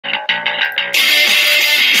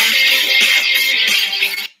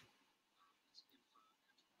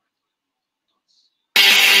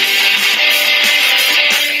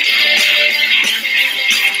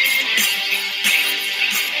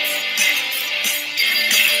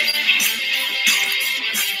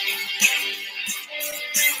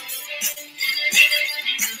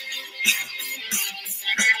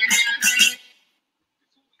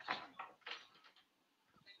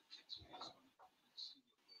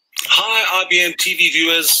Hi, IBM TV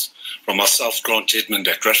viewers. From myself, Grant Edmond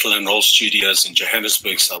at Rattle Roll Studios in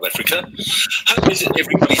Johannesburg, South Africa. Hope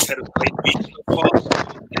everybody's had a great week so far.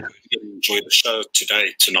 You're going to enjoy the show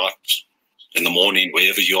today, tonight, in the morning,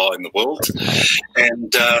 wherever you are in the world.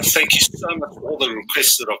 And thank you so much for all the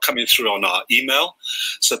requests that are coming through on our email.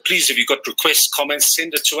 So please, if you've got requests, comments,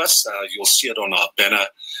 send it to us. You'll see it on our banner.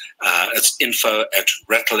 It's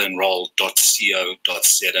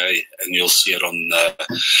info@rattleandroll.co.za, and you'll see it on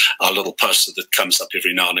our little poster that comes up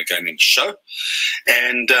every now and again in the show.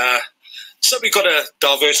 And so we've got a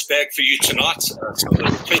diverse bag for you tonight. Some of the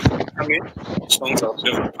requests come in, songs I've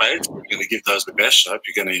never played. We're going to give those a bash. I hope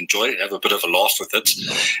you're going to enjoy, have a bit of a laugh with it.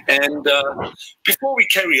 And before we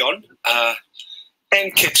carry on,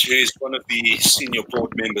 Ankit, who is one of the senior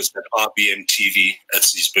board members at RBM TV,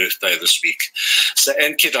 it's his birthday this week. So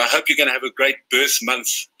Ankit, I hope you're going to have a great birth month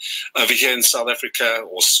over here in South Africa,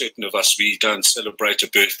 or certain of us, we don't celebrate a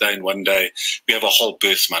birthday in one day. We have a whole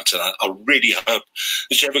birth month. And I really hope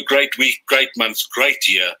that you have a great week, great month, great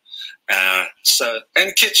year. So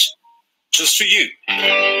Ankit, just for you.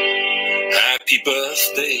 Happy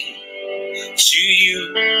birthday to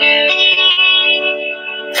you.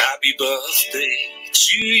 Happy birthday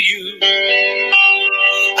to you.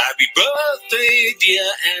 Happy birthday, dear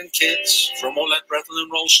Ankit, from all at Rattle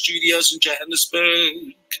Roll Studios in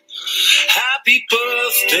Johannesburg. Happy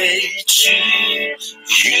birthday to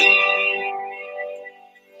you.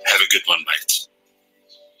 Have a good one, mate.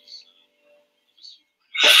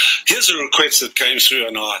 Here's a request that came through,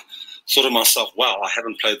 and I thought to myself, wow, I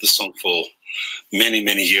haven't played this song for many,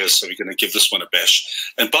 many years, so we're going to give this one a bash.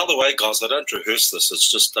 And by the way, guys, I don't rehearse this. It's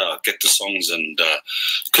just get the songs and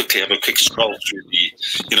quickly have a quick scroll through the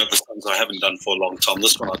songs I haven't done for a long time.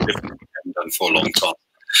 This one I definitely haven't done for a long time.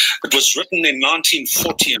 It was written in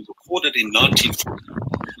 1940 and recorded in 1940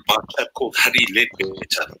 by a chap called Huddy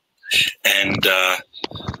Ledbetter. And the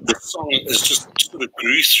song is just sort of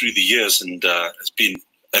grew through the years, and it's been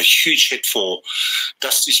a huge hit for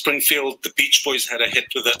Dusty Springfield. The Beach Boys had a hit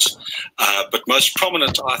with it. But most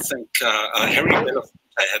prominent, I think, Harry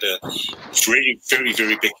Belafonte had a very, very,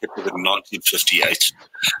 very big hit with it in 1958.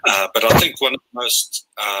 But I think one of the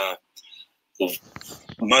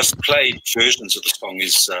most played versions of the song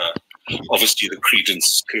is obviously the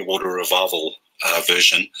Creedence Clearwater Revival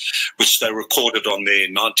version, which they recorded on their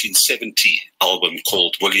 1970 album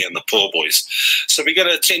called Willie and the Poor Boys. So we're going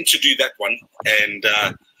to attempt to do that one. And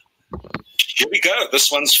here we go. This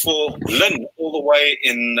one's for Lynn, all the way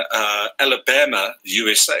in Alabama,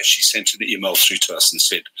 USA. She sent an email through to us and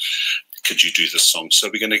said, could you do this song? So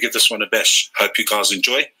we're going to give this one a bash. Hope you guys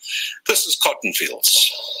enjoy. This is Cotton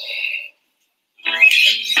Fields.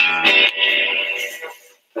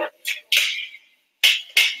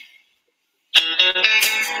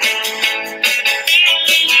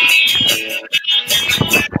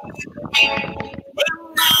 When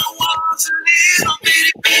I was a little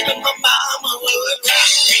bitty baby, my mama would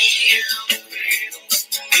rock me in the cradle.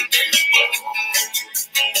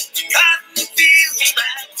 Cotton fields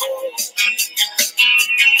back home.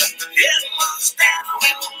 It was down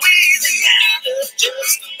in Louisiana,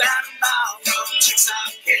 just about a mile from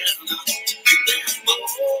Texarkana.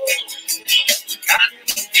 Cotton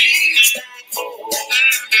fields back home.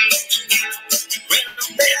 When the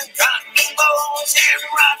man cotton balls and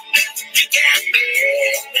rotten, you can't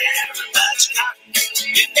make very much cotton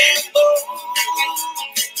in that bowl.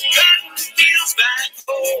 Cotton fields back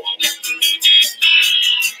home.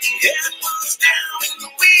 It was down in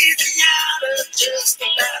Louisiana, just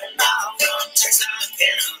about a mile from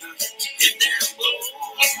Texarkana. In that bowl.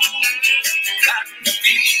 Cotton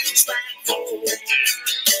fields back home.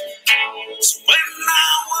 So when I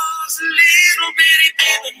was a little bitty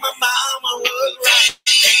baby, my mama would rock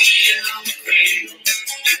me in the cradle. In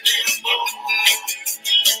that bowl.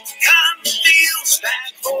 Cotton fields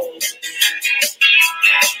back home.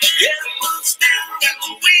 It was down in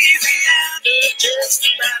Louisiana, just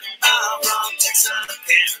about a mile from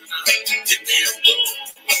Texarkana. In that bowl.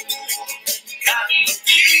 Cotton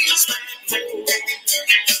fields back home.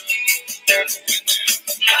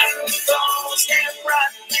 Cotton falls and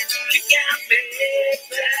rotten, you can't make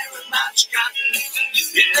very much cotton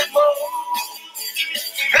in the bowl.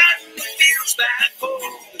 Cotton fields back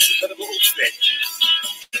home. It's a bit of a old stretch.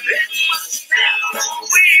 It was down in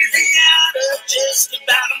Louisiana, just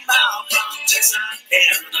about a mile from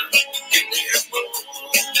Texarkana. In the bowl.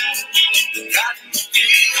 Cotton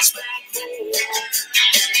fields back home.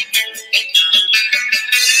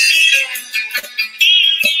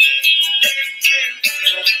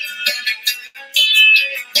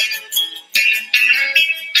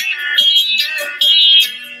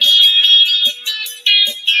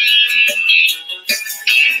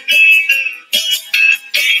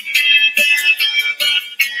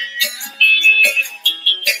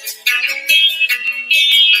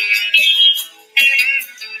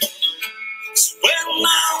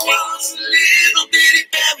 little bitty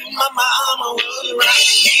baby, my mama was right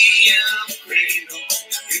me in the cradle.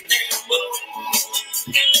 And then, whoa,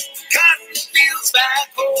 cotton fields back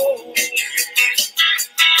home. It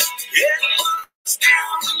was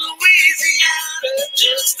down in Louisiana,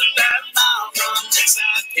 just about a mile from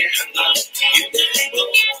Texarkana. And then, whoa,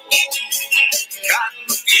 cotton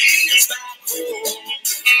fields back home.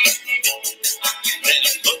 And then,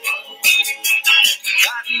 whoa,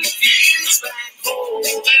 cotton fields back home.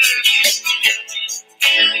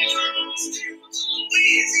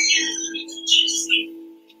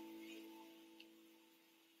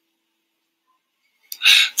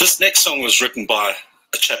 This next song was written by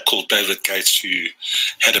a chap called David Gates, who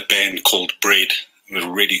had a band called Bread, a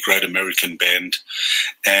really great American band.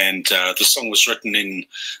 And the song was written in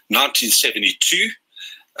 1972.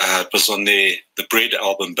 It was on the Bread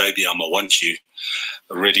album, Baby, I'ma Want You,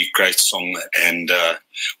 a really great song, and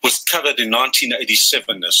was covered in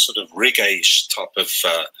 1987, a sort of reggae-ish type of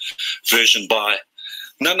version by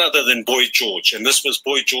none other than Boy George. And this was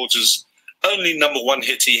Boy George's only #1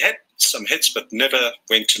 hit. He had some hits, but never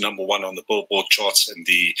went to #1 on the Billboard charts and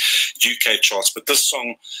the UK charts. But this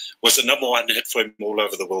song was a #1 hit for him all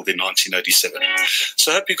over the world in 1987.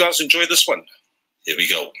 So I hope you guys enjoy this one. Here we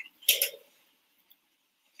go.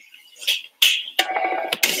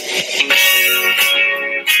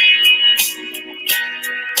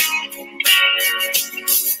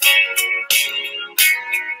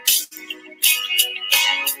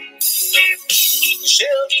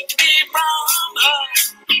 Shelter me from her.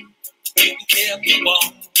 You kept me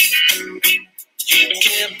warm. You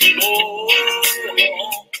kept me warm.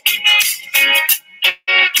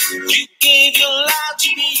 You gave your life to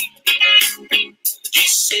me. You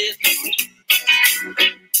set me free.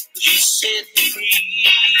 You set me free.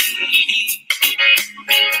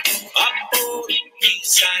 I'm holding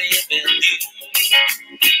peace, I am in you.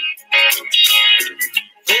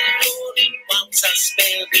 The holding once I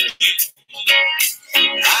spend with you. I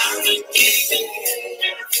will give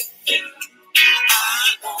everything I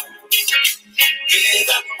want. Give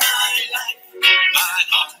up my life, my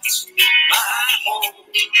heart, my home.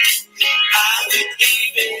 I will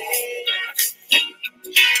give everything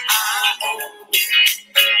I own.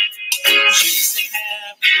 She's the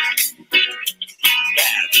happy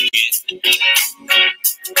back again.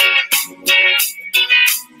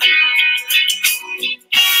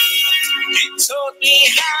 You taught me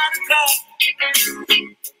how to cry.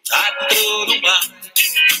 I don't know why.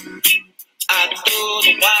 I don't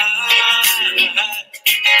know why.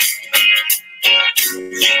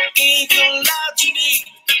 You gave your life to me.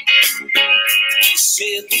 You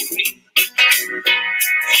set me free.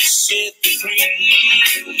 You set me free.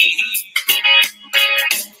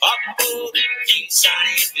 I'm holding peace, I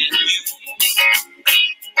am in you.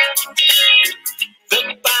 The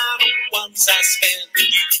final ones I spend with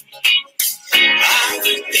you. I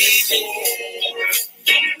will be there.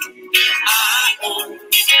 I own.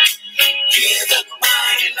 Give up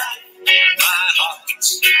my life, my heart,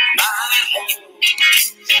 my home.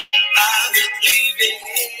 I will give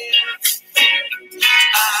everything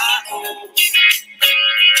I own.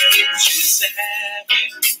 Just to have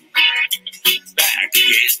you back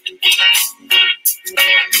again.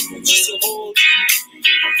 Just to hold you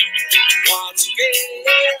once again.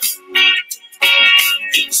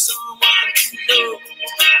 Give someone to know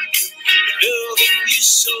loving you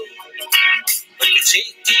so. But you're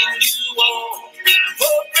taking you all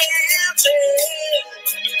for granted.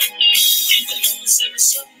 You will lose them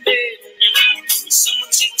someday.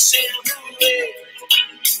 Someone takes them away.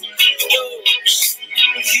 Those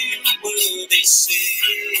you will, they say.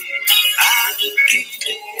 I will be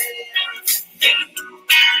there.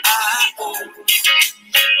 I own.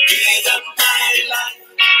 Give up my life,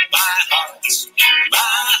 my heart, my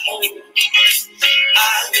home. I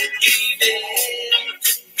will give it.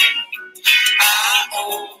 I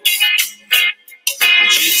own.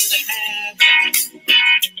 Just to have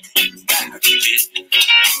you back again.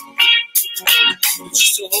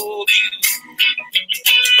 Just to hold you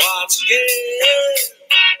once again.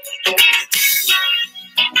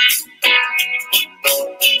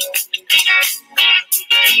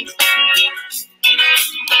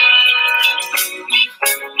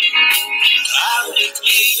 I will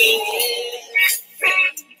give it.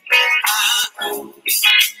 I own.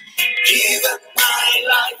 Give up my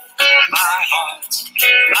life, my heart,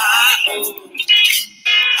 my home.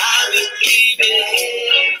 I will give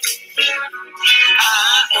it. I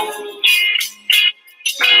own.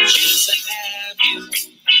 Just to have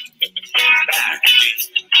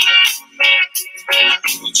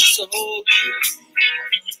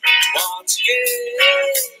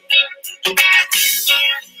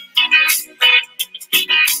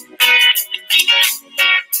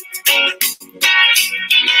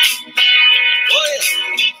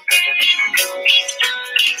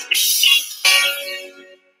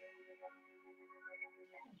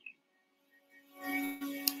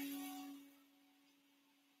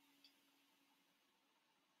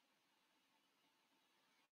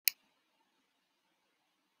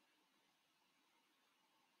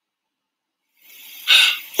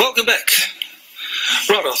Welcome back.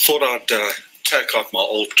 Right, I thought I'd take out my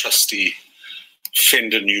old trusty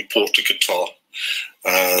Fender New Porter guitar.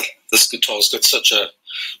 This guitar's got such a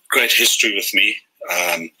great history with me.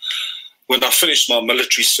 When I finished my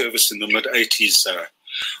military service in the mid-80s,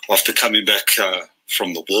 after coming back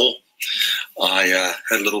from the war, I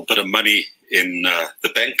had a little bit of money in the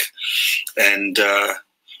bank, and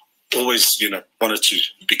always, wanted to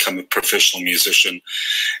become a professional musician.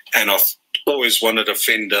 And I've always wanted a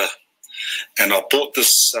Fender, and I bought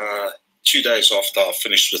this 2 days after I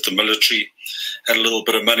finished with the military. Had a little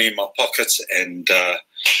bit of money in my pocket, and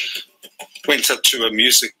went up to a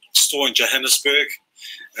music store in Johannesburg,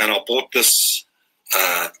 and I bought this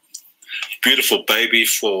beautiful baby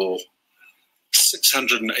for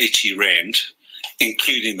 680 Rand,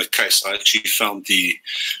 including the case. I actually found the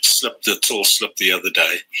tall slip the other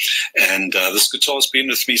day, and this guitar's been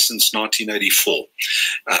with me since 1984.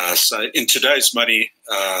 So in today's money,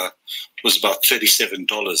 was about $37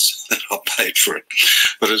 that I paid for it.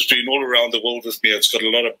 But it's been all around the world with me. It's got a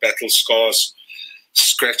lot of battle scars,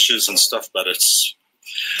 scratches and stuff, but it's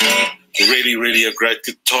really, really a great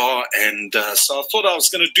guitar. And so I thought I'm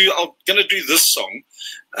going to do this song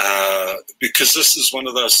because this is one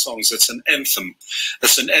of those songs. It's an anthem.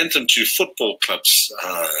 It's an anthem to football clubs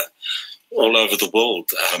all over the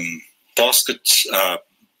world, basketball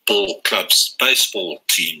clubs, baseball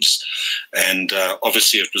teams, and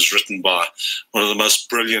obviously it was written by one of the most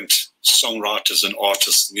brilliant songwriters and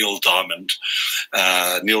artists, Neil Diamond.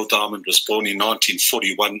 Neil Diamond was born in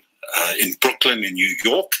 1941 in Brooklyn, in New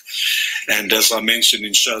York, and as I mentioned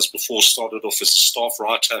in shows before, started off as a staff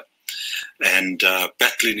writer and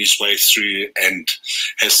battling his way through, and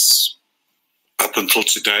has, up until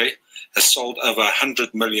today, has sold over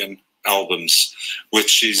 100 million albums,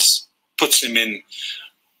 which puts him in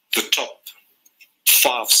the top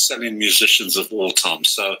 5 selling musicians of all time.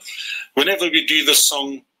 So whenever we do this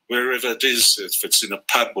song, wherever it is, if it's in a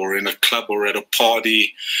pub or in a club or at a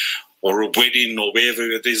party or a wedding or wherever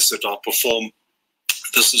it is that I perform,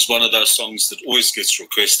 this is one of those songs that always gets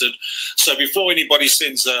requested. So before anybody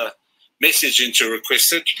sends a message into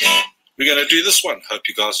requested, we're going to do this one. Hope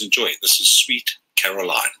you guys enjoy it. This is Sweet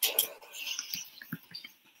Caroline.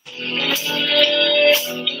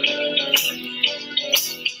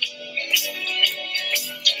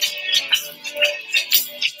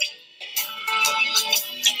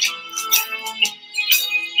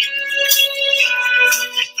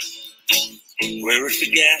 Where it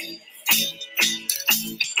began,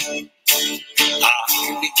 I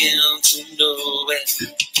began to know it,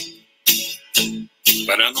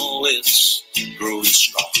 but I know it's growing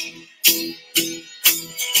strong.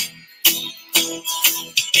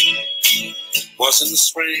 Was in the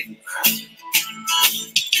spring,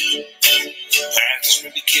 that's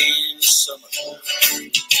when it became the summer.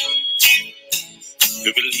 We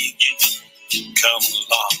believe you come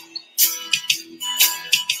along.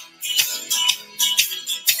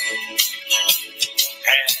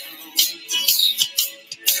 Hands,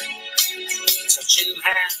 touching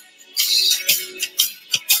hands,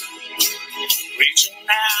 reaching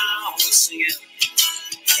out and singing,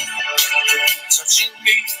 touching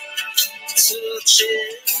me,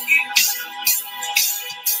 touching you.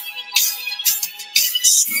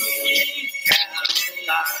 Sweet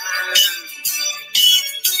Caroline,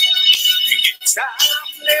 your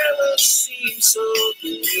time never seemed so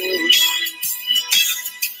good.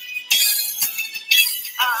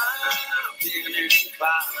 I've been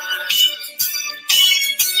inclined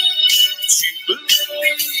to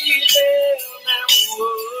believe in that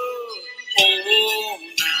word. Oh,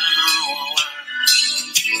 now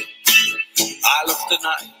I love the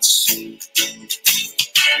nights, and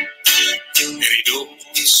it don't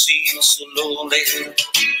seem so lonely.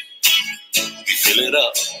 You fill it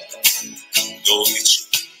up, go get you.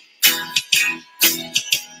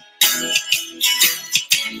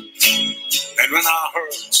 And when I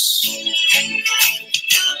hurts,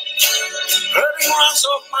 hurting runs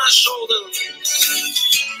off my shoulders,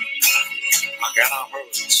 I got our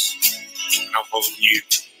hurts, and I'm holding you.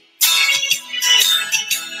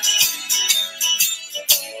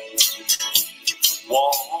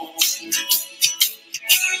 Warm,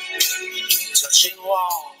 touching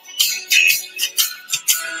warm,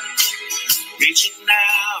 reaching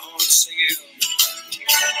out and singing,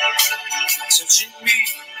 touching me,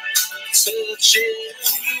 touching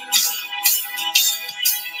you.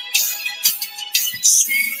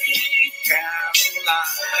 Sweet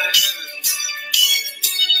Caroline,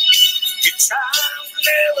 your time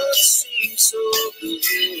never seemed so good.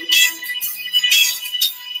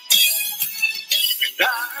 And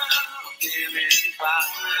I've been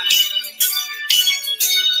inclined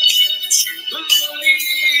I've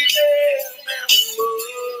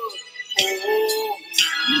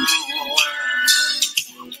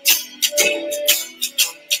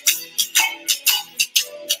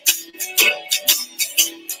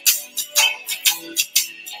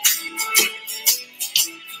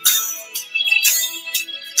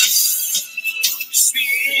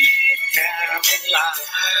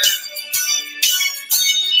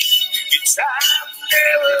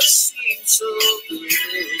never seen so good,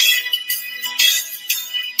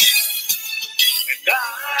 and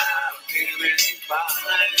I'm feeling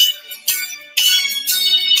fine.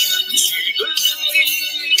 She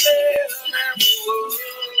believed in the world.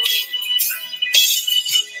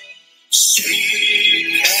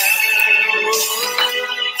 Sweet Caroline.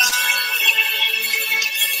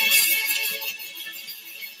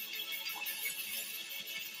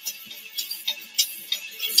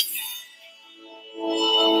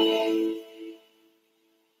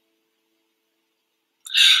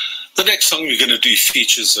 The next song we're going to do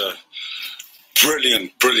features a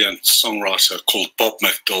brilliant songwriter called Bob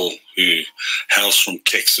McDowell, who hails from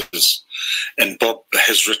Texas. And Bob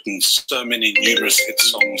has written so many numerous hit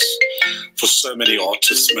songs for so many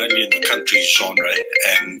artists, mainly in the country genre.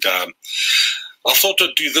 And I thought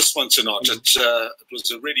I'd do this one tonight. It was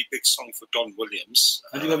a really big song for Don Williams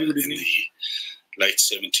in the late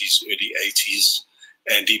 70s, early 80s.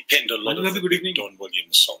 And he penned a lot of the big Don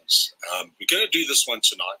Williams songs. We're going to do this one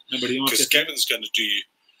tonight because Gavin's going to do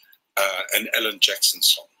an Alan Jackson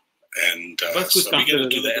song. And so we're going to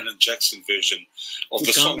do the Alan Jackson version of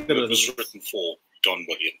the song that was written for Don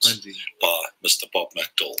Williams by Mr. Bob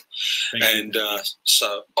McDowell. And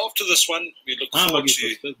so after this one, we look forward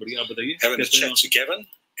to having a chat to Gavin.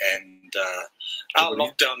 And our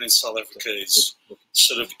lockdown in South Africa is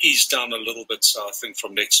sort of eased down a little bit. So I think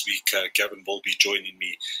from next week, Gavin will be joining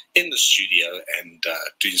me in the studio and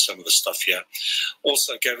doing some of the stuff here.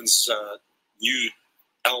 Also, Gavin's new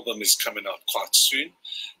album is coming out quite soon.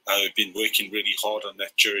 We've been working really hard on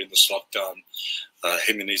that during this lockdown,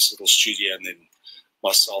 him in his little studio and then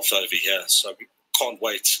myself over here. So we can't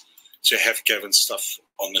wait to have Gavin's stuff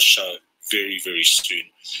on the show very, very soon.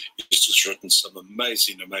 He's just written some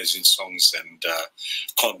amazing songs and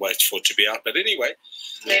can't wait for it to be out. But anyway,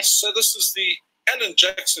 so this is the Alan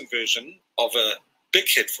Jackson version of a big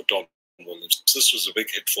hit for Don Williams. This was a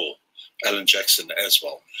big hit for Alan Jackson as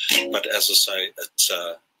well. But as I say,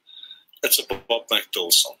 it's a Bob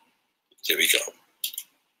McDowell song. Here we go.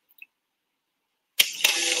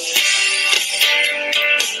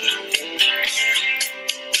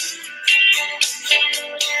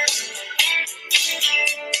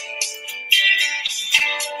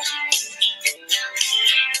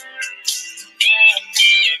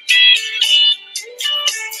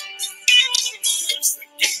 It's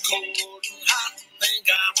getting cold and hot, think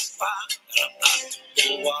I'm fine. I'm not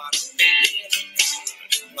what I need.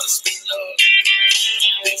 It must be love.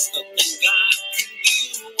 There's nothing I can do.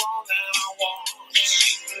 All that I want is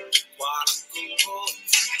what I'm good.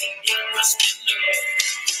 It must be love.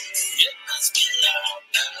 It must be love.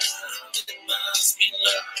 It must be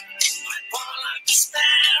love. I fall like a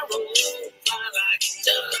sparrow, fly like a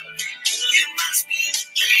dove. It must be the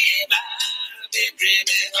dream I've been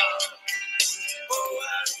dreaming of. Oh,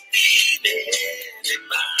 I'm feeling it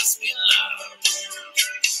must be love.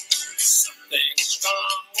 Something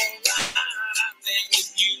strong, alright. I think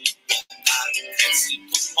with you, I can see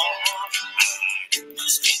tomorrow. It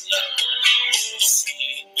must be love.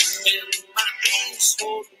 See you in my arms,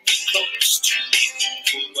 hold me close to you.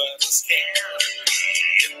 Who else can?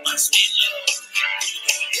 It must be love.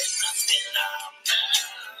 It must be love.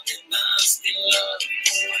 It must be love.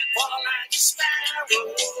 I fall like a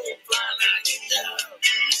sparrow, fly like a dove.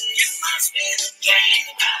 It must be the dream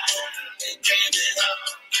I've been dreaming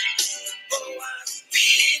of. Oh, I'm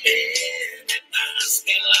feeling it must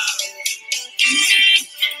be love.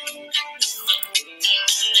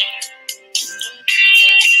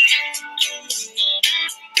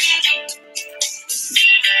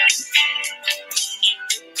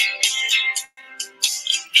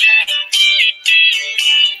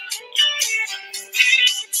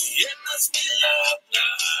 It must be love,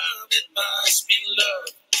 love, it must be love.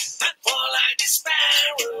 I fall like a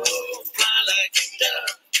sparrow, fly like a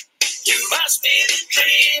dove. You must be the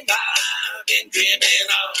dream I've been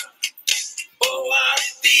dreaming of. Oh, I'm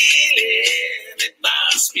feeling it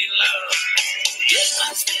must be love. It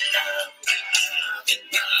must be love, love, it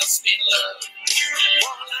must be love. I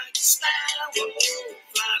fall like a sparrow,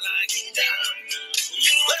 fly like a dove.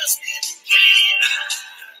 You must be the dream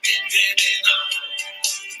I've been dreaming of.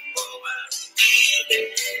 Oh, I'm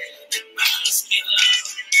feeling it must be love.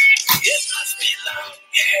 It must be love,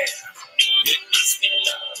 yeah.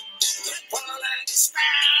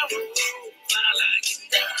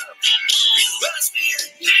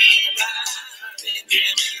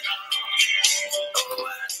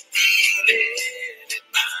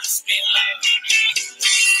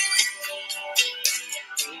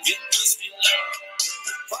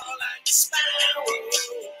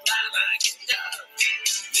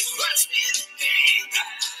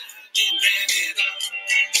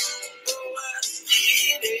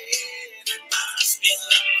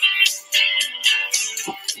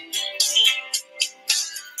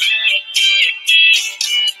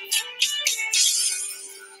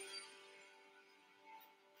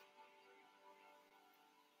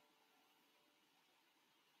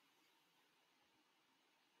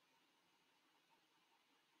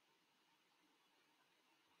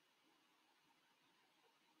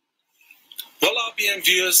 RBN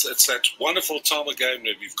viewers, it's that wonderful time again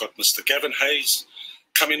where we've got Mr. Gavin Hayes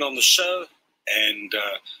coming on the show, and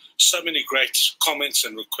so many great comments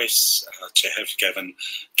and requests to have Gavin.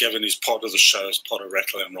 Gavin is part of the show, as part of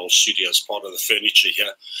Rattle Roll Studios, part of the furniture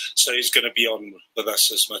here. So he's going to be on with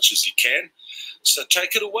us as much as he can. So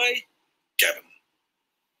take it away, Gavin.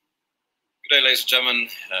 Good day, ladies and gentlemen.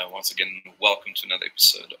 Once again, welcome to another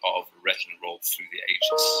episode of Rattle Roll Through the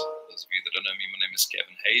Ages. Those of you that don't know me, my name is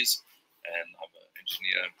Gavin Hayes, and I'm an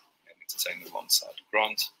engineer and entertainer alongside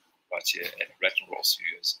Grant, right here at Rattle Roll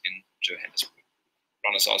Studios in Johannesburg.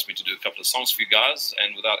 Grant has asked me to do a couple of songs for you guys,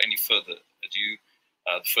 and without any further ado,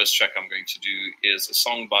 the first track I'm going to do is a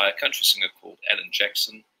song by a country singer called Alan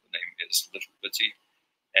Jackson. The name is Little Bitty.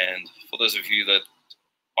 And for those of you that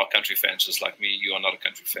are country fans just like me, you are not a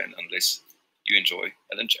country fan unless you enjoy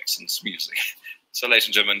Alan Jackson's music. So, ladies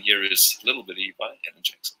and gentlemen, here is Little Bitty by Alan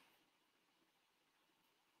Jackson.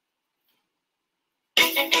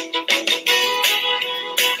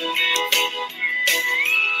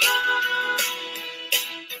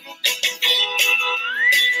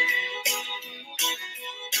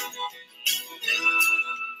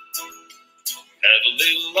 Had a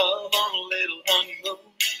little love on a little honeymoon.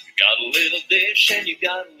 You got a little dish and you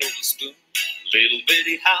got a little spoon. Little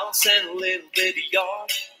bitty house and a little bitty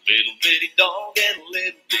yard. Little bitty dog and a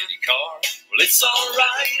little bitty car. Well, it's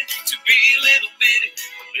alright to be a little bitty. A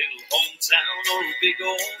little hometown or a big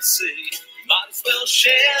old city. You might as well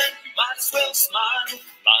share, you might as well smile.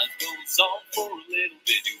 Life goes on for a little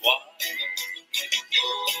bitty while.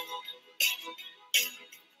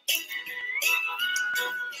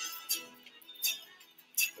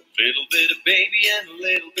 A little bitty baby and a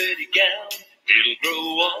little bitty gal. It'll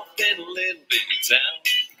grow up in a little bitty town.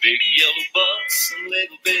 Big yellow bus and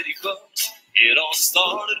little bitty books. It all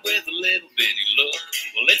started with a little bitty look.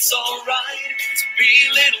 Well, it's alright to be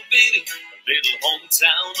a little bitty. A little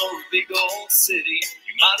hometown or a big old city.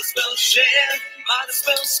 You might as well share, you might as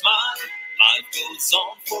well smile. Life goes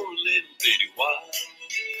on for a little bitty while.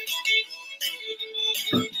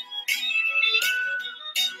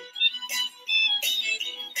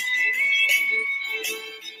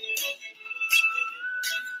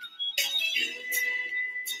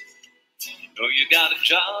 You know you got a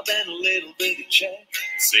job and a little bitty check,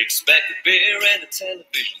 6-pack of beer and a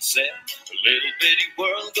television set. A little bitty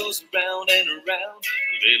world goes around and around.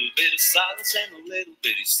 A little bit of silence and a little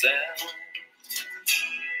bitty sound.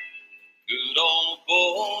 Good old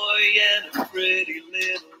boy and a pretty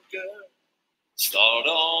little girl start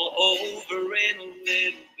all over in a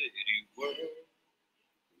little bitty world. A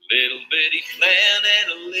little bitty plan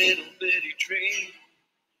and a little bitty dream.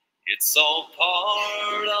 It's all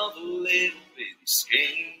part of a little bitty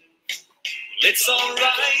scheme. Well, it's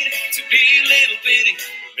alright to be a little bitty, a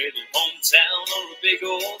little hometown or a big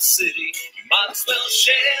old city. You might as well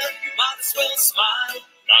share, you might as well smile.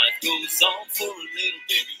 Life goes on for a little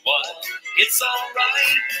bitty while. It's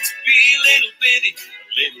alright to be a little bitty, a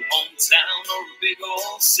little hometown or a big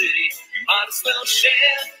old city. You might as well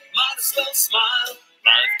share, you might as well smile.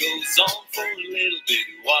 Life goes on for a little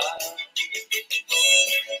bitty while.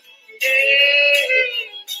 I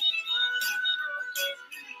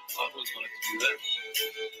always wanted to do that.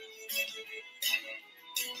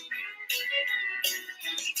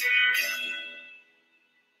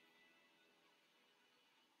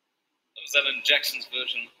 That was Alan Jackson's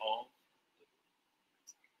version of.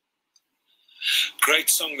 Great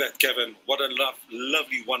song, that, Gavin. What a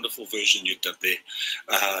lovely, wonderful version you did there.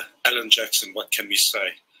 Alan Jackson, what can we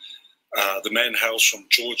say? The man hails from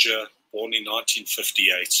Georgia, born in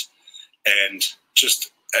 1958, and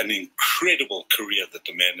just an incredible career that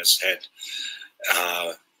the man has had.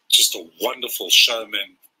 Just a wonderful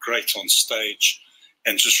showman, great on stage,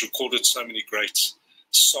 and just recorded so many great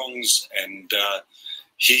songs. And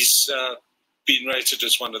he's been rated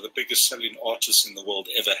as one of the biggest selling artists in the world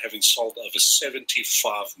ever, having sold over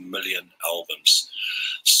 75 million albums.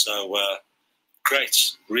 So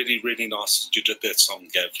great, really, really nice that you did that song,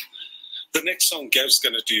 Gav. The next song Gav's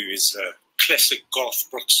going to do is a classic Garth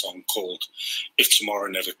Brooks song called If Tomorrow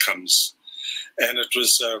Never Comes. And it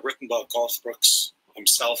was written by Garth Brooks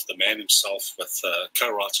himself, the man himself, with a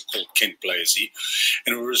co-writer called Kent Blasey.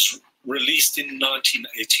 And it was released in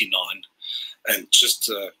 1989, and just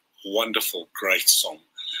a wonderful, great song.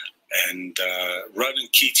 And Ronan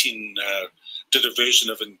Keating did a version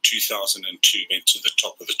of it in 2002, went to the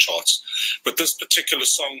top of the charts. But this particular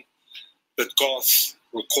song that Garth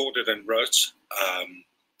recorded and wrote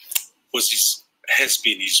has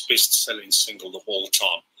been his best-selling single of all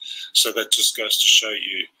time. So that just goes to show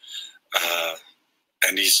you,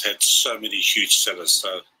 and he's had so many huge sellers.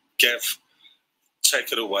 So Gav,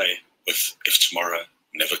 take it away with If Tomorrow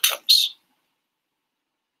Never Comes.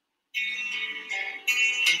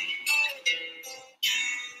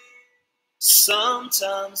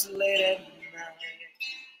 Sometimes late at night,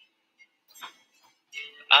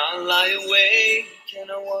 I lie awake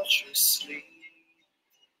and I watch her sleep.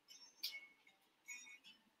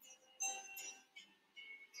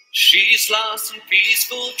 She's lost in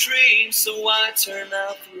peaceful dreams, so I turn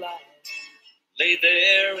out the light, lay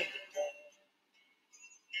there in the dark.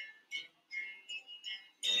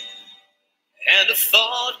 And a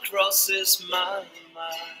thought crosses my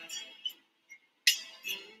mind.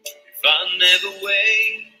 If I never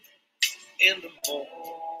wake in the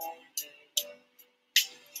morning,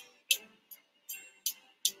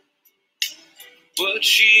 would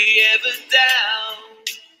she ever doubt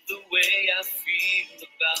the way I feel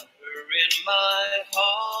about her in my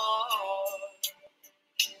heart?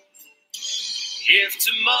 If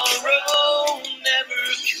tomorrow never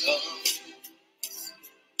comes,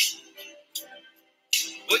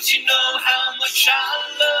 would you know how much I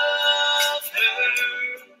love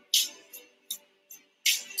her?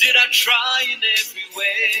 Did I try in every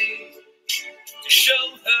way to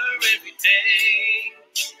show her every day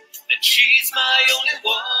that she's my only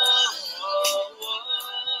one?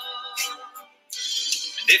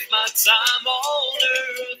 And if my time on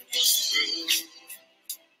earth was through,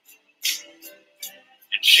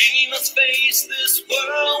 and she must face this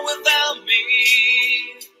world without me,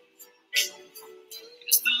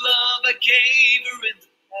 is the love I gave her in the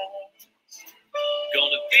past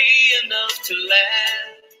gonna be enough to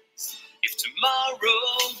last if tomorrow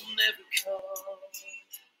never comes?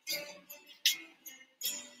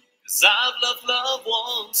 'Cause I've loved loved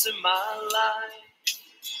ones in my life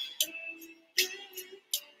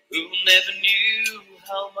who never knew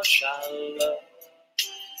how much I love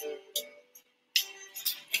her.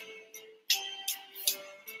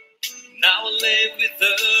 Now I live with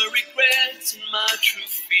the regrets and my true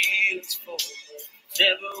feelings for her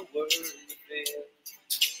never were revealed.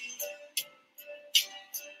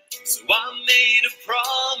 So I made a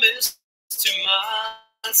promise to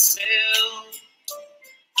myself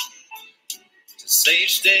to say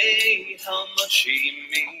each day how much she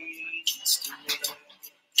means to me,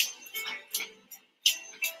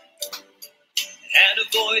 and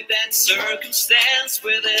avoid that circumstance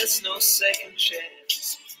where there's no second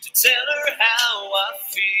chance to tell her how I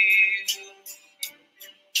feel.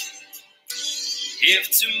 If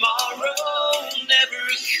tomorrow never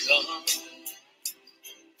comes,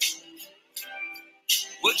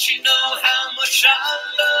 would you know how much I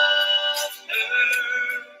love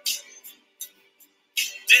her?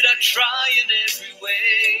 Did I try in every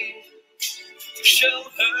way to show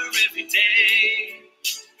her every day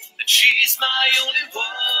that she's my only one?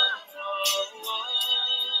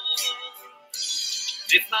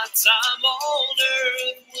 If my time on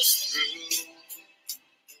earth was through,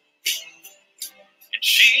 and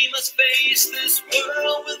she must face this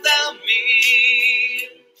world without me,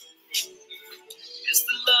 is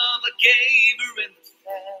the love I gave her in the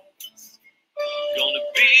past gonna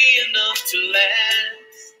be enough to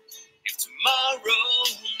last if tomorrow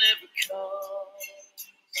never comes?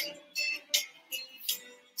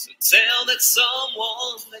 So tell that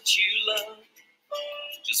someone that you love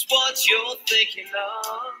just what you're thinking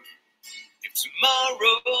of if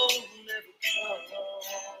tomorrow never comes.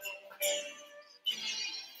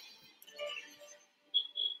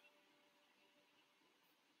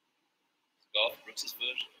 Garth Brooks'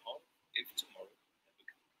 version of If Tomorrow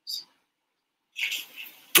Never Comes.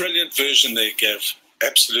 Brilliant version there, Gav.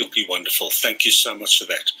 Absolutely wonderful. Thank you so much for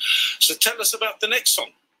that. So tell us about the next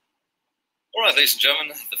song. All right, ladies and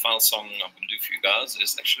gentlemen, the final song I'm going to do for you guys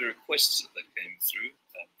is actually a request that came through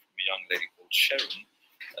from a young lady called Sharon.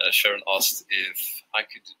 Sharon asked if I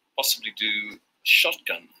could possibly do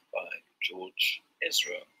Shotgun by George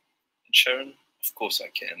Ezra. And Sharon, of course I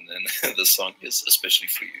can, and the song is especially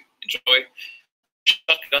for you. Enjoy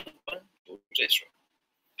Shotgun by George Ezra.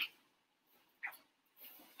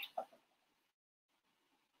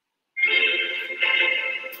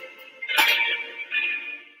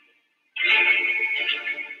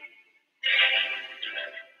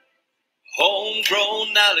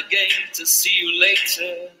 Homegrown alligator, see you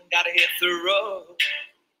later. Gotta hit the road,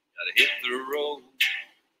 gotta hit the road.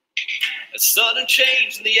 A sudden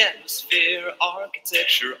change in the atmosphere,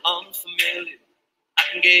 architecture unfamiliar. I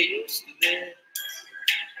can get used to this.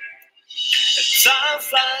 As time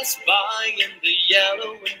flies by in the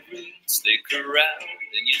yellow and green, stick around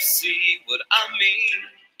and you see what I mean.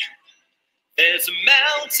 There's a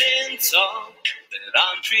mountain top that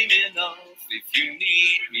I'm dreaming of. If you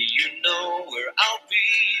need me, you know where I'll be.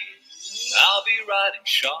 I'll be riding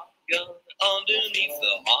shotgun shotgun underneath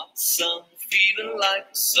the hot sun, feeling like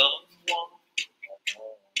someone.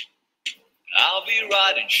 I'll be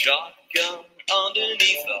riding shotgun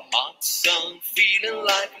underneath the hot sun, feeling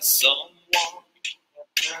like a someone.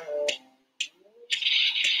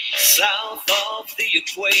 South of the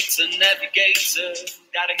equator, navigator,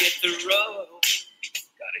 gotta hit the road,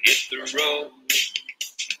 gotta hit the road.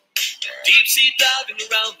 Deep sea diving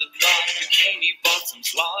around the clock, bikini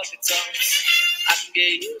bottoms, lager tops, I can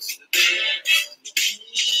get used to this.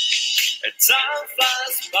 And time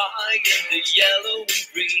flies by in the yellow and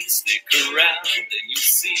green, stick around and you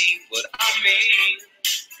see what I mean.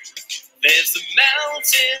 There's a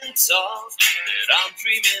mountain top that I'm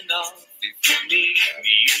dreaming of. If you need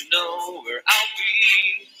me, you know where I'll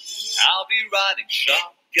be. I'll be riding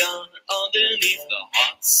shotgun underneath the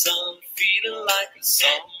hot sun, feeling like a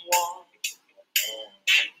someone.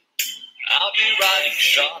 I'll be riding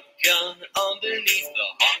shotgun underneath the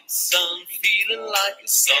hot sun, feeling like a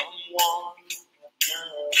someone.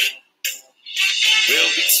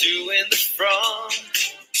 We'll be two in the front,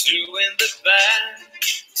 two in the back,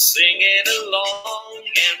 singing along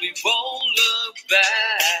and we won't look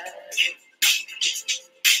back.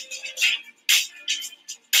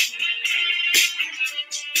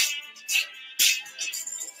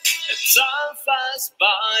 As time flies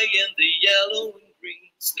by in the yellow and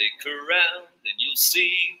green, stick around and you'll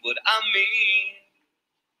see what I mean.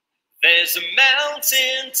 There's a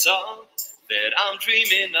mountain top that I'm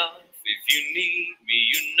dreaming of. If you need me,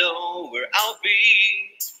 you know where I'll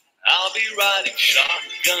be. I'll be riding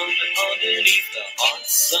shotgun underneath the hot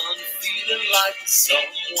sun, feeling like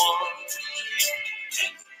someone.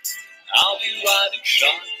 I'll be riding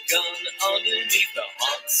shotgun underneath the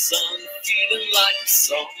hot sun, feeling like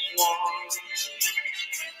someone.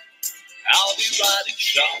 I'll be riding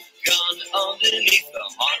shotgun underneath the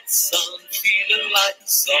hot sun, feeling like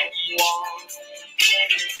someone.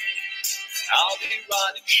 I'll be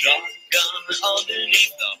riding shotgun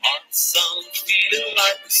underneath the hot sun, feeling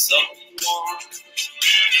like someone.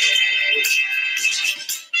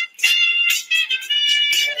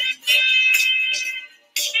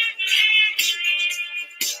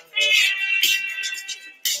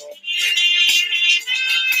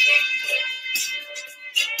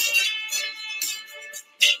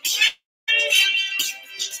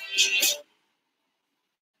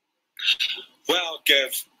 Wow,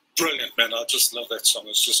 Gav, brilliant, man. I just love that song.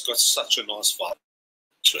 It's just got such a nice vibe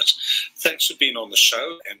to it. Thanks for being on the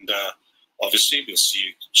show, and obviously we'll see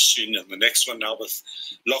you soon in the next one. Now with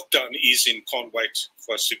lockdown easing, can't wait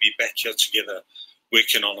for us to be back here together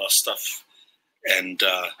working on our stuff. And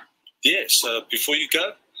yeah, so before you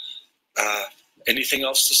go, anything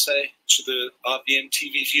else to say to the RBN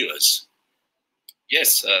TV viewers?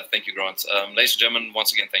 Yes, thank you, Grant. Ladies and gentlemen,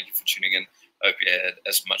 once again, thank you for tuning in. I hope you had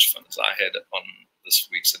as much fun as I had on this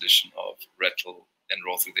week's edition of Rattle and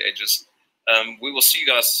Roll Through the Ages. We will see you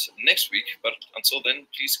guys next week, but until then,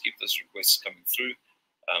 please keep those requests coming through.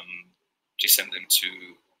 Please send them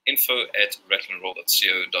to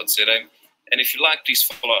info@rattleandroll.co.za. And if you like, please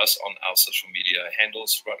follow us on our social media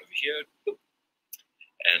handles right over here.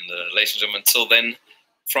 And ladies and gentlemen, until then,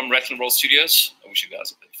 from Rattle and Roll Studios, I wish you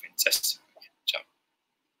guys a fantastic week. Ciao.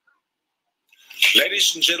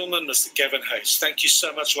 Ladies and gentlemen, Mr. Gavin Hayes, thank you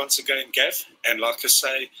so much once again, Gav. And like I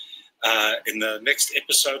say, in the next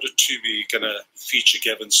episode or two, we're going to feature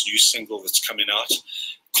Gavin's new single that's coming out.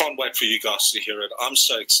 Can't wait for you guys to hear it. I'm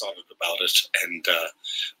so excited about it. And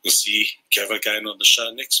we'll see Gav again on the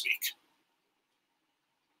show next week.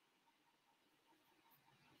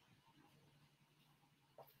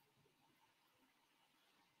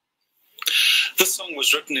 This song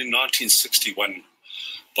was written in 1961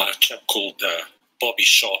 by a chap called Bobby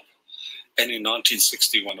Sharp. And in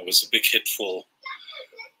 1961, it was a big hit for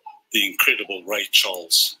the incredible Ray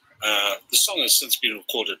Charles. The song has since been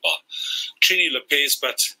recorded by Trini Lopez,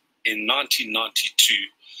 but in 1992,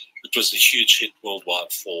 it was a huge hit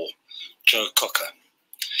worldwide for Joe Cocker.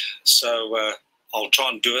 So I'll try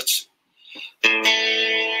and do it.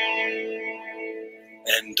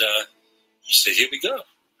 And so here we go.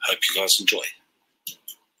 Hope you guys enjoy.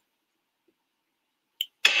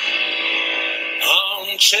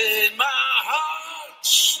 Unchain my heart,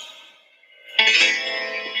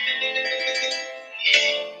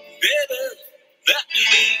 baby, let me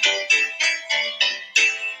be.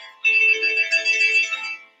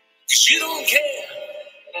 'Cause you don't care,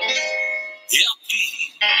 yeah,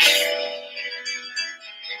 please.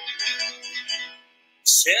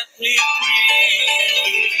 Set me free.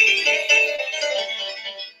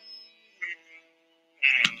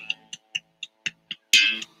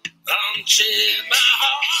 Unchain my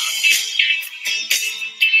heart,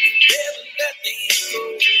 never let me go.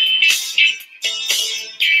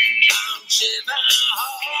 I'm in my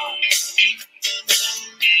heart.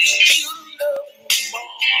 You love me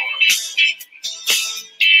more.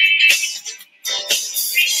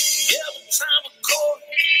 Every time I call,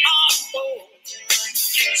 I'm bold.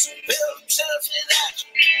 So Bill tells me that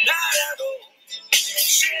not at all.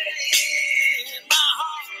 In my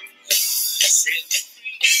heart, set me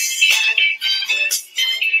free.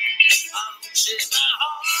 I'm in my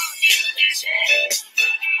heart.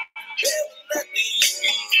 Never let me be.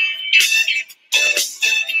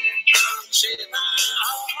 I'm in my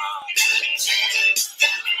heart.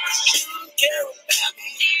 You care about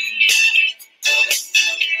me.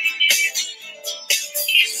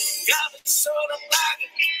 Got me sort of like a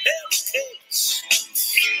little case,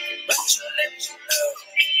 but you let your love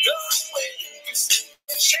go ways.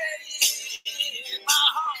 In my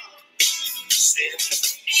heart, set me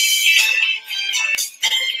free.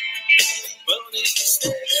 Burning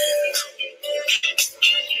still,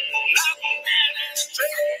 like a man in a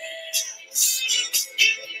dress.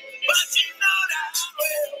 But you know that I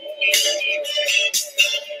will.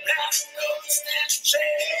 That no stand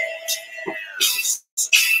chance.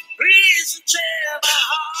 Please share my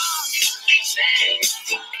heart.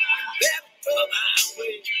 Let me go my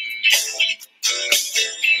way.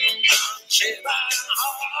 Share my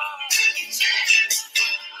heart.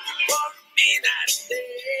 For me that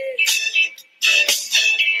day.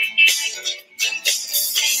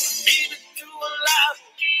 Even through a life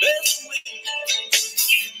this week.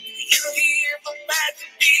 You hear my back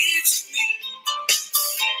beats me.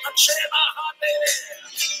 I'm share my heart, baby.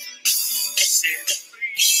 Set it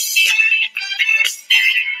free.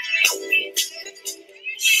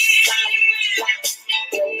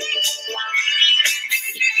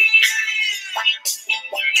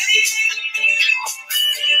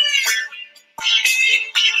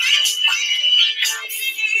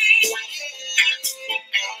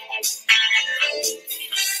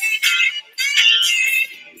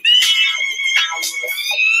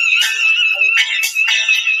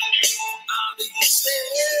 I'll be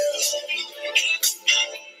still,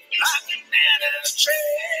 like a man in a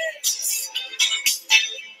trance.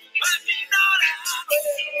 But you know that I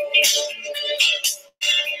will.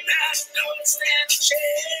 There's no stand a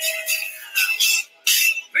chance.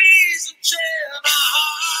 Please share my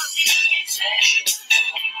heart.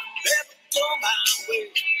 Never go my way.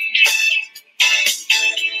 I'm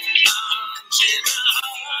in my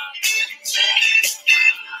heart.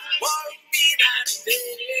 Want me that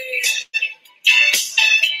day.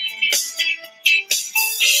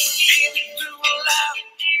 Even through a life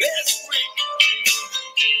that's free.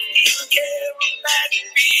 You care about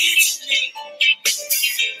beats me.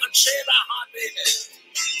 Unshare my heart, baby.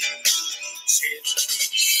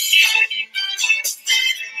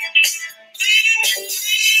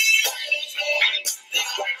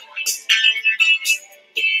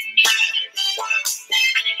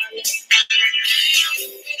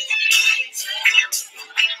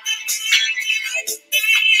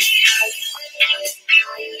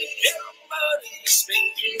 Everybody's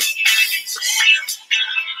thinking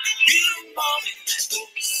you want me to do.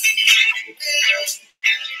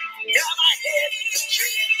 Got my head in the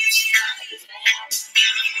trees.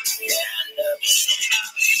 Yeah, I love you.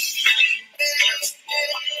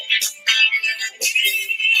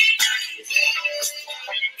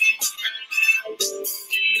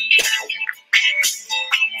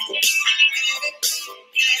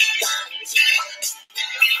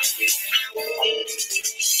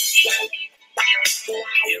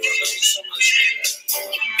 You love me so much.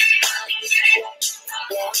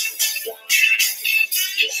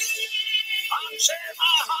 I'm sharing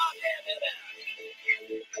my heart, baby.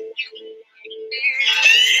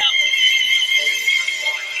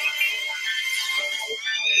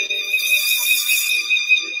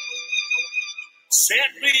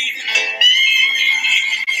 Set me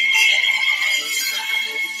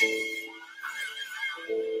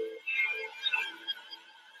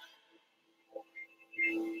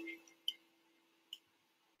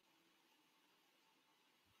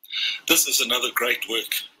This is another great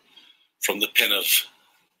work from the pen of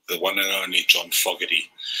the one and only John Fogerty.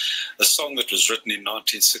 A song that was written in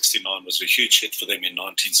 1969 was a huge hit for them in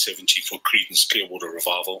 1970 for Creedence Clearwater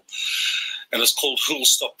Revival. And it's called Who'll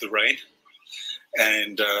Stop the Rain.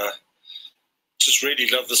 And just really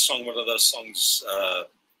love the song. One of those songs,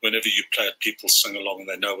 whenever you play it, people sing along and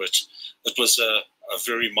they know it. It was a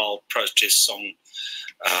very mild protest song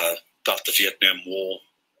about the Vietnam War.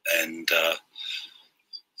 And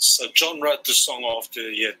so John wrote the song after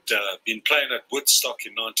he had been playing at Woodstock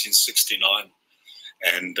in 1969.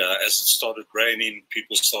 And as it started raining,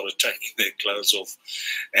 people started taking their clothes off.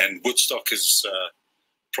 And Woodstock is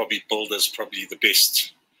probably billed as probably the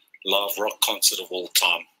best live rock concert of all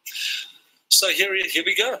time. So here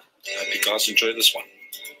we go. I hope you guys enjoy this one.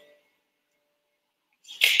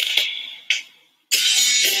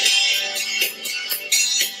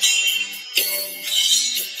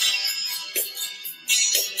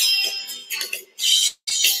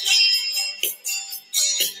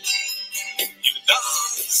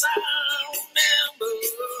 I remember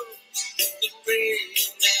the rain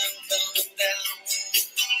coming down,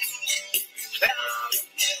 cloud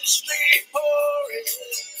and sleet pouring,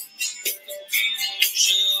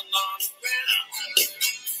 confusion on the ground.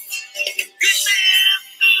 Creeping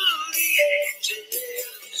through the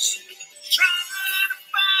ages, trying to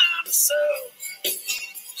find a soul.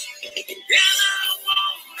 And I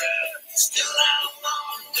wonder, still I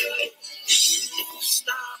wonder, who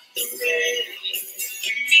stopped the rain?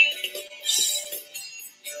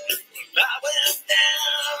 Well, I went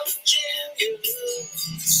down to Virginia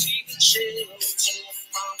to see the shelter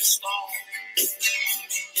from the storm.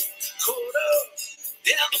 Caught up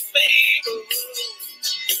in the fable,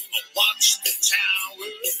 I watched the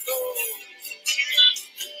tower go.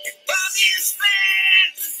 Bobby is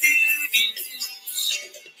back to duties,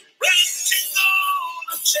 resting on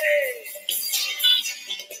a chair.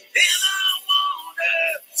 And I wonder,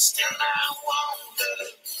 still I wonder,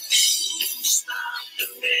 who stopped the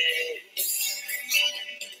rain?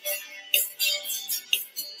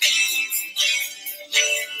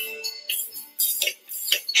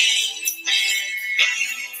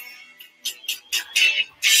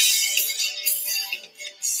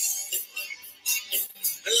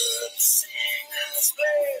 Heard the singers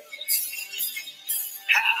play,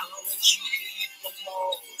 how would you keep them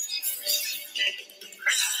all?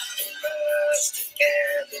 Crowders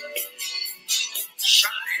together,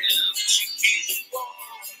 trying to keep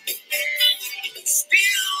warm.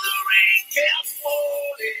 Still the rain kept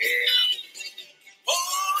falling,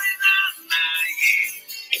 pouring on my ear.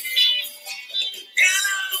 And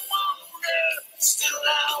I wonder, still I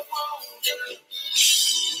wonder,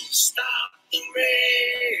 who stopped the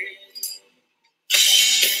rain?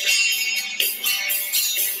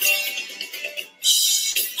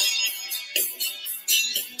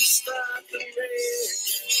 Who stopped the rain?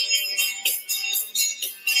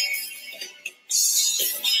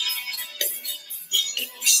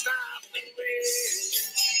 Who stopped the rain?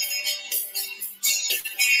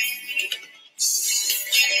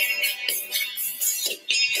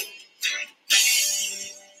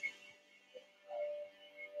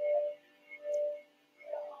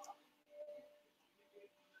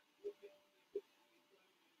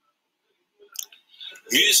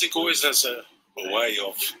 Music always has a way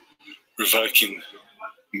of revoking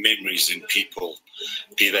memories in people,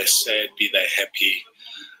 be they sad, be they happy,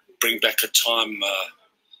 bring back a time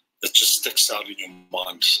that just sticks out in your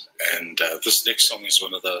mind. And this next song is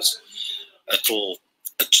one of those.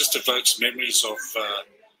 It just evokes memories of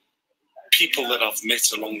people that I've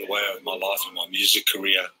met along the way of my life and my music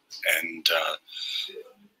career, and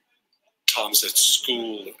times at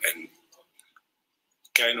school and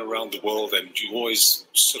going around the world. And you always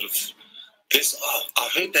sort of, I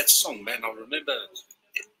heard that song, man. I remember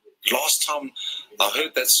last time I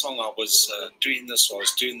heard that song, I was doing this, or I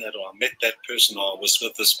was doing that, or I met that person, or I was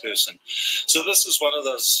with this person. So this is one of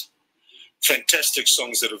those fantastic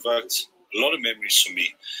songs that evoked a lot of memories for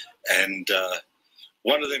me. And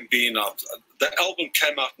one of them being the album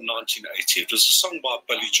came out in 1980. It was a song by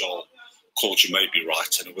Billy Joel called You May Be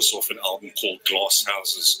Right, and it was off an album called Glass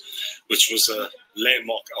Houses, which was a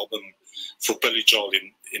landmark album for Billy Joel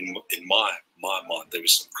in my mind. There were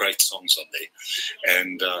some great songs on there.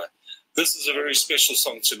 And this is a very special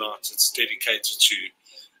song tonight. It's dedicated to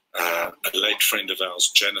a late friend of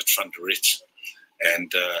ours, Janet van der Rit.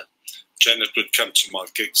 And Janet would come to my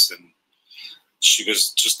gigs, and she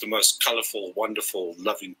was just the most colourful, wonderful,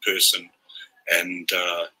 loving person. And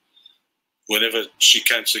whenever she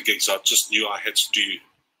came to the gigs, I just knew I had to do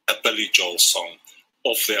a Billy Joel song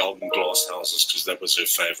off the album Glass Houses, because that was her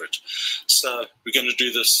favourite. So we're going to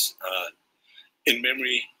do this in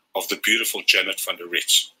memory of the beautiful Janet van der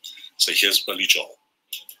Rit. So here's Billy Joel.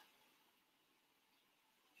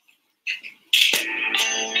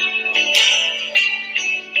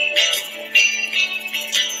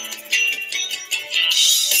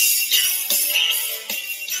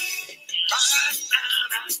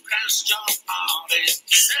 Your party.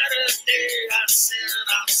 Saturday I said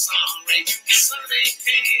I'm sorry. Sunday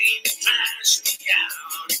came and mashed me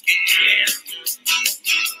out again.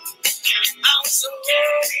 I was so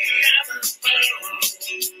happy,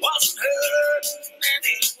 wasn't hurting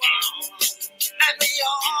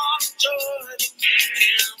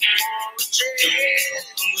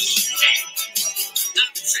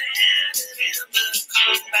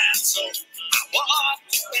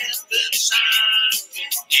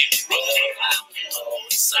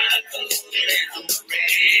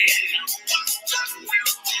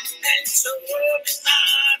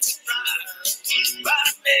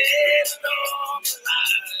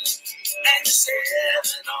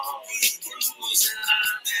 97 all the rules and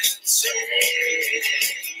I'm insane.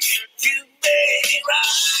 You made it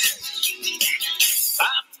right. I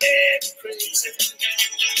made it crazy.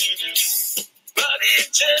 But it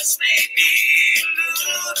just made me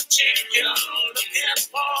lunatic. You're looking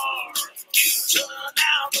for. You turn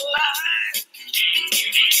out the light.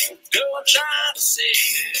 Go and try to say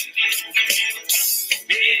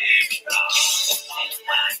baby,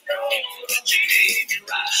 I know that you made me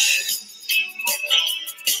right.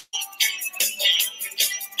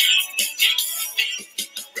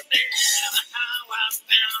 Remember how I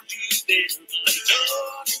found you there,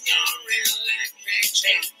 alone in your electric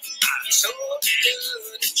chair. I told you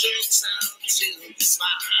the truth until you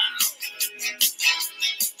smile.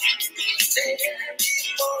 Take me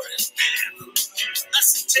for an animal. I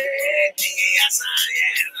said, take me as I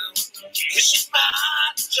am. Cause you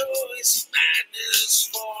might enjoy some madness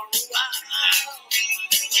for a while.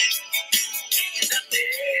 And I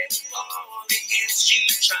never fall against you,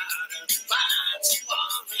 try to find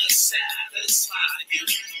someone to satisfy you.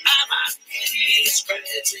 I might be as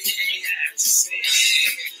crazy as you say.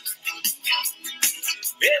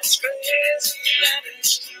 It's crazy that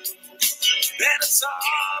it's true, that it's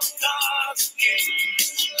all because of you.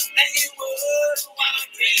 And you wouldn't want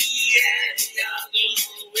me any other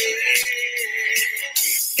way.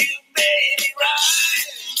 You made it right,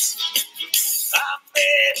 I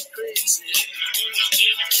made it crazy.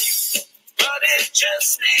 But it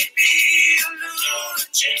just made me a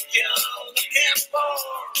lunatic you're looking for.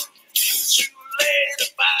 Too late to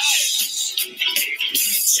fight,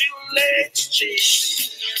 too late to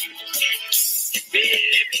chase.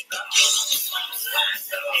 Baby, come on, I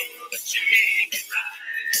know that you made it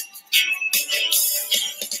right.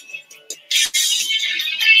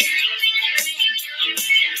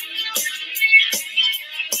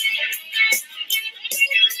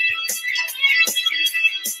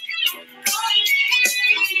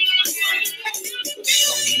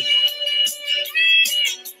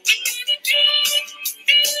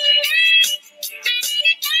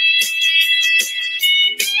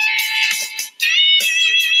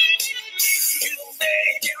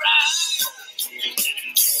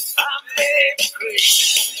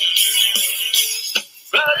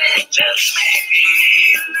 But it just made me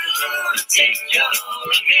a lunatic you're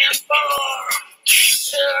looking for.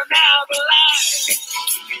 Turn out the light.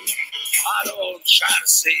 I don't try to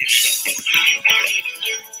say it.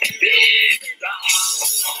 Baby,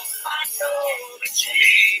 I know that you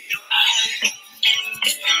ain't your eye.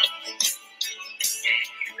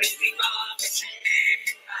 You made me wrong, but you made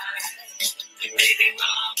me right. You made me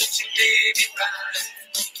wrong, but you made me right.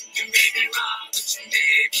 You made me wrong, but you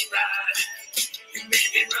made me right. You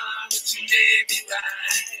made me wrong, but you made me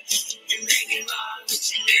right. You made me wrong, but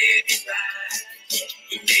you made me right.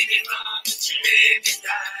 You made me wrong, but you made me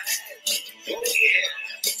right. Oh yeah,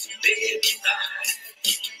 you made me right.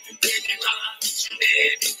 You made me wrong, but you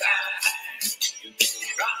made me right. You made me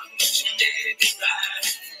wrong, but you made me right.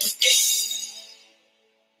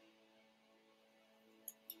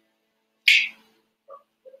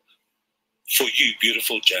 For you,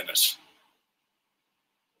 beautiful Janice.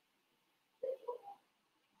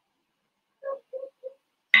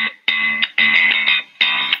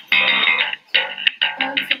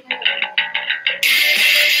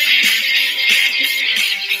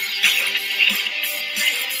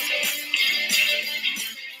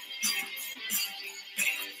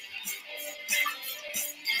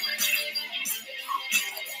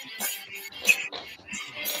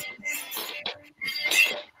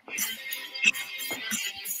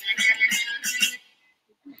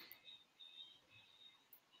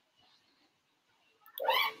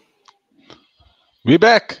 We're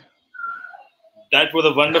back. That was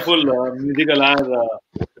a wonderful musical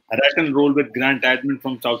Rattle Roll with Grant Edmond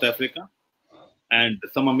from South Africa. And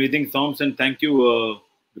some amazing songs. And thank you,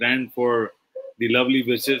 Grant, for the lovely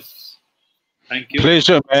wishes. Thank you.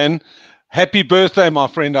 Pleasure, man. Happy birthday, my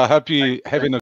friend. I hope you're having a